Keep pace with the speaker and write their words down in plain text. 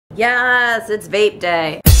Yes, it's vape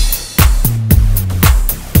day.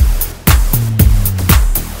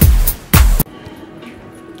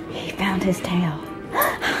 He found his tail.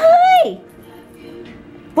 Hi!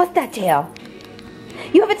 What's that tail?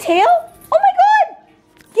 You have a tail? Oh my god!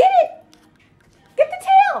 Get it! Get the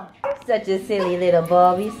tail! You're such a silly little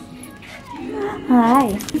bobbies.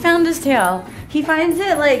 Hi. He found his tail. He finds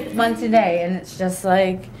it like once a day and it's just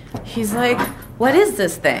like, he's like, what is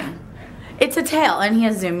this thing? It's a tail and he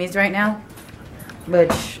has zoomies right now,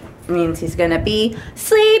 which means he's gonna be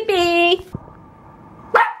sleepy.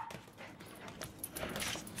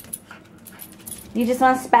 You just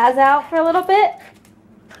want to spaz out for a little bit?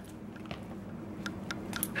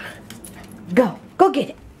 Go get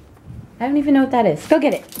it. I don't even know what that is. Go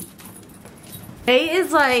get it. Today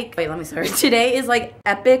is like, wait, let me start. Today is like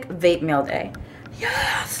epic vape meal day.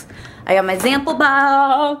 Yes. I got my ZAMPLE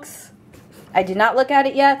box. I did not look at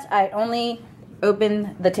it yet. I only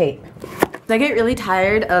opened the tape. I get really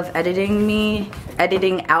tired of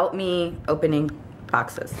editing out me opening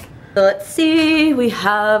boxes. So let's see, we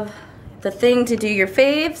have the thing to do your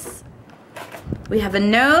faves. We have a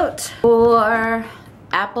note for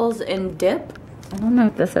apples and dip. I don't know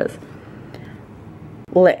what this is.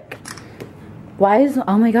 Lick. Why is,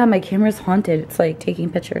 oh my god, my camera's haunted. It's like taking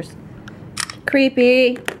pictures.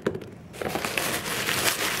 Creepy.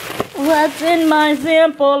 What's in my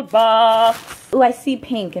ZAMPLE box? Ooh, I see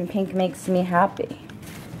pink and pink makes me happy.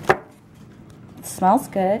 It smells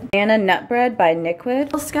good. Banana Nut Bread by Niquid. I'm a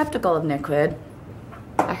little skeptical of Niquid.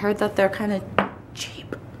 I heard that they're kind of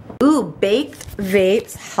cheap. Ooh, Baked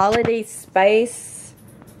Vapes Holiday Spice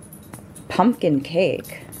Pumpkin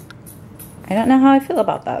Cake. I don't know how I feel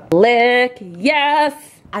about that. Lick, yes!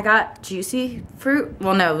 I got Juicy Fruit.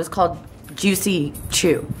 Well, no, it was called Juicy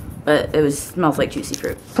Chew, but it smells like juicy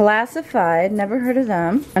fruit. Classified, never heard of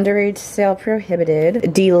them. Underage sale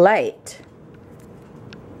prohibited. Delight.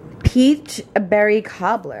 Peach Berry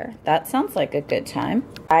Cobbler. That sounds like a good time.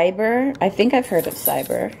 Cyber. I think I've heard of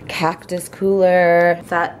Cyber. Cactus Cooler. Is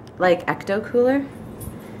that like Ecto Cooler?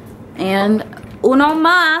 And uno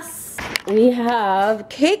más. We have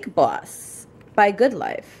Cake Boss by Good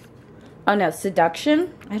Life. Oh no,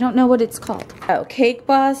 Seduction? I don't know what it's called. Oh, Cake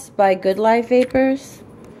Boss by Good Life Vapors.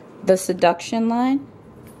 The Seduction line.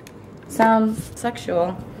 Sounds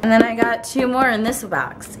sexual. And then I got 2 more in this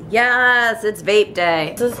box. Yes, it's vape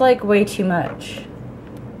day. This is like way too much.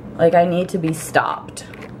 Like I need to be stopped.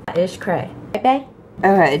 Ish cray. Okay,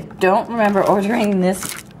 I don't remember ordering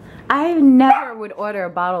this. I never would order a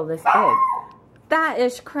bottle this big. That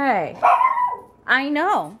is cray. I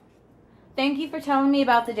know. Thank you for telling me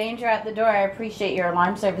about the danger at the door. I appreciate your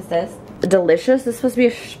alarm services. Delicious. This is supposed to be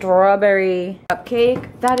a strawberry cupcake.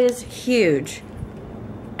 That is huge.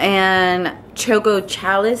 And Choco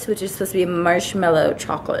Chalice, which is supposed to be marshmallow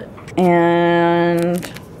chocolate. And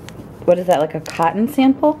what is that, like a cotton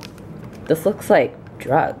sample? This looks like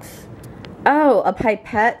drugs. Oh, a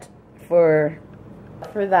pipette for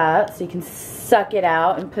that, so you can suck it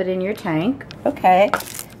out and put in your tank. Okay.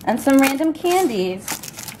 And some random candies.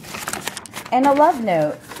 And a love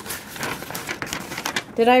note.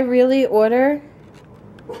 Did I really order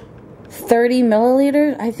 30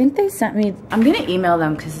 milliliters? I think they sent me, I'm gonna email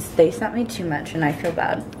them because they sent me too much and I feel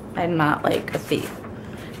bad. I'm not like a thief.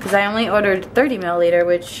 Because I only ordered 30 milliliter,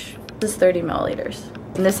 which is 30 milliliters.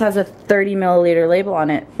 And this has a 30 milliliter label on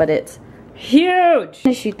it, but it's huge. I'm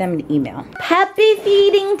gonna shoot them an email. Puppy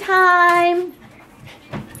feeding time.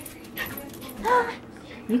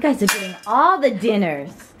 You guys are getting all the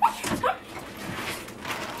dinners.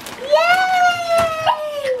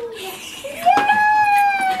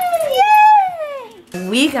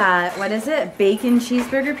 We got, what is it? Bacon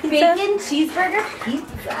cheeseburger pizza? Bacon cheeseburger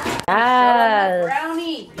pizza. Yes.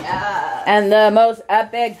 Brownie. Yeah. And the most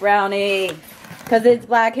epic brownie. Because it's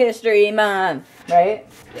Black History Month, right?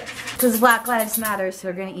 Yes. Because Black Lives Matter, so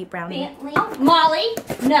we're going to eat brownie. Bentley. Molly.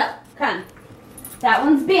 No. Come. That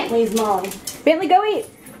one's Bentley's Molly. Bentley, go eat.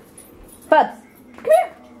 Bubs, come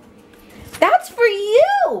here. That's for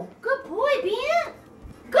you. Good boy, Ben.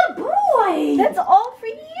 Good boy. That's all for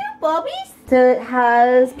you, Bobbies. So it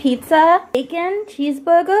has pizza, bacon,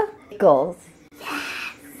 cheeseburger, pickles. Yes.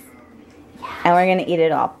 And we're gonna eat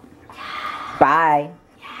it all. Yes. Bye.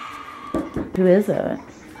 Yes. Who is it?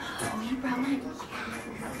 Oh, you brought mine.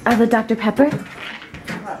 Oh, the Dr. Pepper?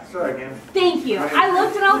 Sorry again. Thank you. I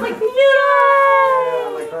looked and I was like,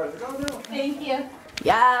 no. Thank you.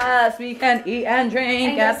 Yes, we can eat and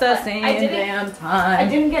drink at the same damn time. I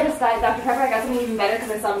didn't get a Diet Dr. Pepper. I got something even better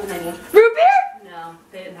because I saw it on the menu. Root beer? No,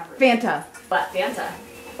 they didn't have root beer. Fanta. What? Fanta.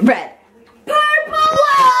 Red. Purple!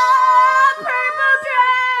 Purple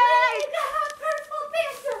drink! Purple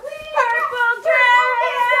Fanta.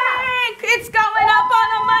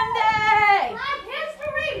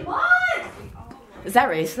 Is that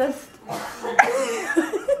racist?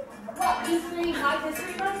 What, history, my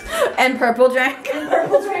history book? And purple drink. And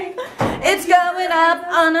purple drink. It's going up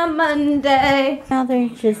on a Monday. Now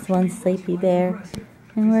there's just one sleepy bear.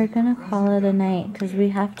 And we're gonna call it a night because we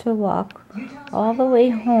have to walk all the way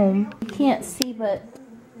home. You can't see, but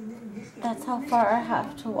that's how far I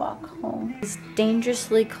have to walk home. It's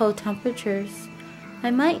dangerously cold temperatures.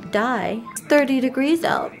 I might die. It's 30 degrees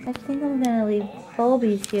out. I think I'm gonna leave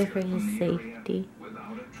Bulbies here for his safety.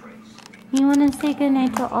 You wanna say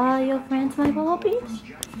goodnight to all your friends, my Bulbies?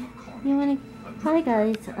 You wanna... Hi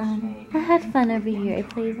guys, I had fun over here. I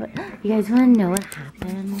played with... You guys wanna know what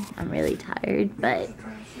happened? I'm really tired, but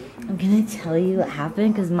I'm gonna tell you what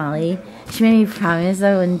happened because Molly, she made me promise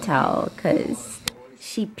I wouldn't tell because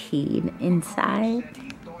she peed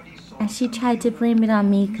inside. And she tried to blame it on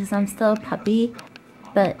me because I'm still a puppy.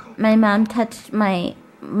 But my mom touched my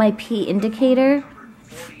pee indicator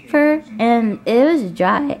fur and it was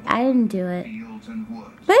dry. I didn't do it.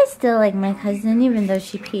 But I still like my cousin even though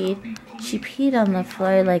she peed. She peed on the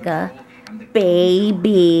floor like a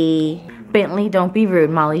baby. Bentley, don't be rude.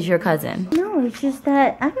 Molly's your cousin. No, it's just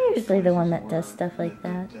that I'm usually the one that does stuff like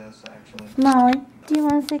that. Molly, do you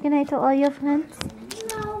want to say goodnight to all your friends?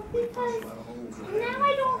 No, because now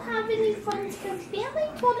I don't have any friends because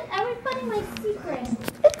Bentley told everybody my secret.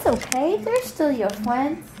 It's okay. They're still your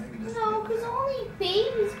friends. No, because only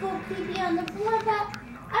babies go pee on the floor, but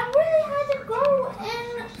I really had to go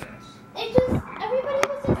and it just, everybody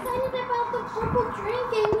was excited about the purple drink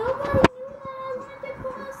and nobody knew that I wanted to go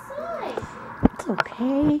outside. It's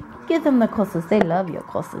okay. Give them the kisses. They love your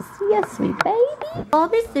kisses. Yes, sweet baby.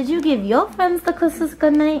 Elvis, did you give your friends the kisses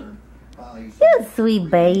goodnight? You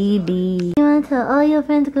sweet baby. You want to tell all your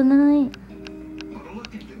friends goodnight?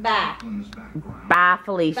 Bye. Bye,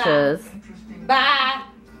 Felicia's. Bye.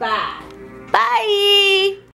 Bye.